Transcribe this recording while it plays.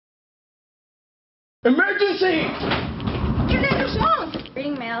Emergency!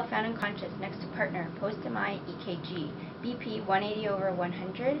 Reading male found unconscious next to partner, post-MI EKG, BP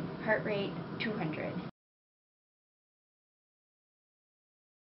 180/100, heart rate 200.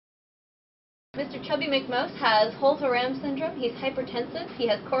 Mr. Chubby McMouse has Holt-Oram syndrome, he's hypertensive, he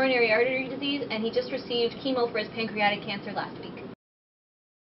has coronary artery disease, and he just received chemo for his pancreatic cancer last week.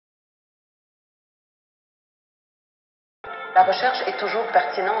 La recherche est toujours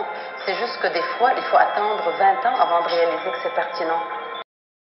pertinente. C'est juste que des fois, il faut attendre 20 ans avant de réaliser que c'est pertinent.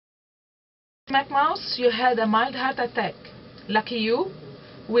 McMouse, you had a mild heart attack. Lucky you.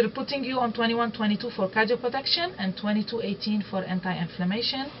 We're putting you on 2122 for cardioprotection and 2218 for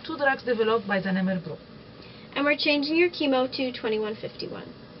anti-inflammation, two drugs developed by the Nemer group. And we're changing your chemo to 2151.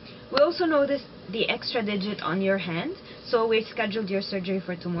 We also noticed the extra digit on your hand, so we scheduled your surgery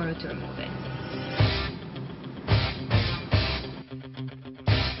for tomorrow to remove it.